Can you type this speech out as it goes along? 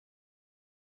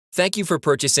Thank you for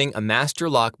purchasing a Master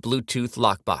Lock Bluetooth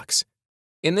lockbox.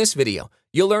 In this video,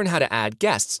 you'll learn how to add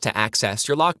guests to access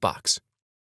your lockbox.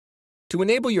 To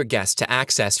enable your guests to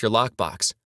access your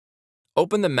lockbox,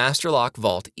 open the Master Lock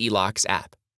Vault eLocks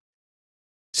app.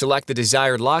 Select the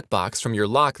desired lockbox from your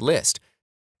lock list,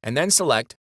 and then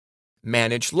select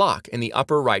Manage Lock in the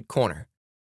upper right corner,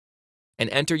 and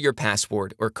enter your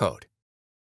password or code.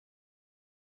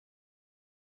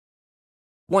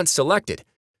 Once selected,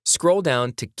 scroll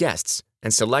down to Guests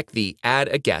and select the Add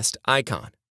a Guest icon.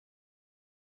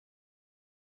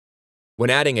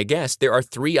 When adding a guest, there are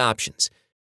three options.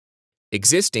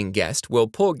 Existing Guest will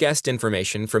pull guest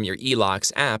information from your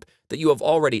eLocks app that you have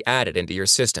already added into your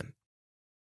system.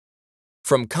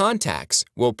 From Contacts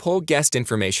will pull guest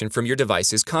information from your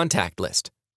device's contact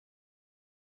list.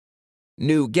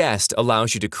 New Guest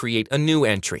allows you to create a new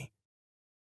entry.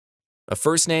 A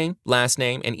first name, last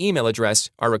name, and email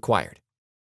address are required.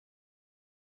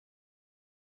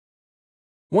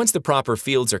 Once the proper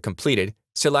fields are completed,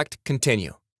 select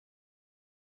Continue.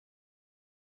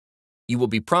 You will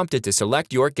be prompted to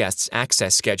select your guest's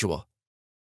access schedule: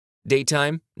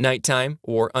 daytime, nighttime,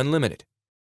 or unlimited.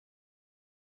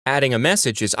 Adding a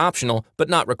message is optional but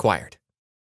not required.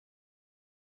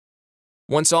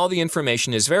 Once all the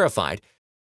information is verified,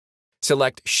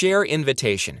 select Share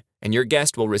Invitation, and your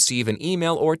guest will receive an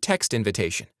email or text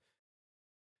invitation.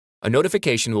 A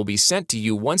notification will be sent to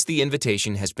you once the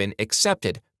invitation has been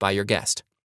accepted by your guest.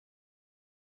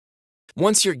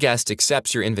 Once your guest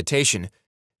accepts your invitation,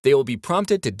 they will be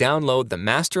prompted to download the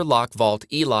Master Lock Vault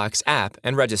eLocks app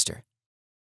and register.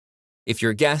 If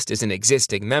your guest is an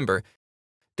existing member,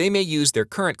 they may use their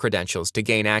current credentials to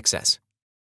gain access.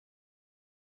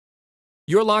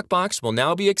 Your lockbox will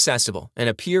now be accessible and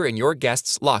appear in your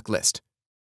guest's lock list.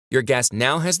 Your guest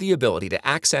now has the ability to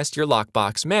access your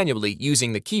lockbox manually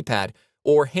using the keypad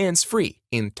or hands-free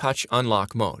in touch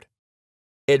unlock mode.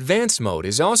 Advanced mode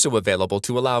is also available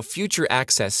to allow future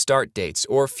access start dates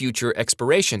or future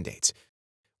expiration dates,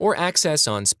 or access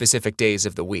on specific days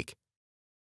of the week.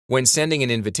 When sending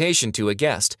an invitation to a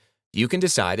guest, you can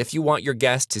decide if you want your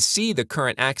guest to see the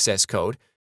current access code,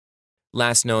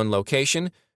 last known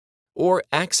location, or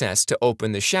access to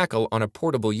open the shackle on a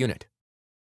portable unit.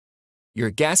 Your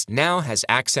guest now has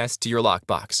access to your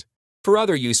lockbox. For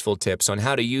other useful tips on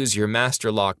how to use your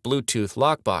Master Lock Bluetooth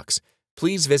lockbox,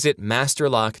 please visit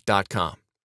masterlock.com.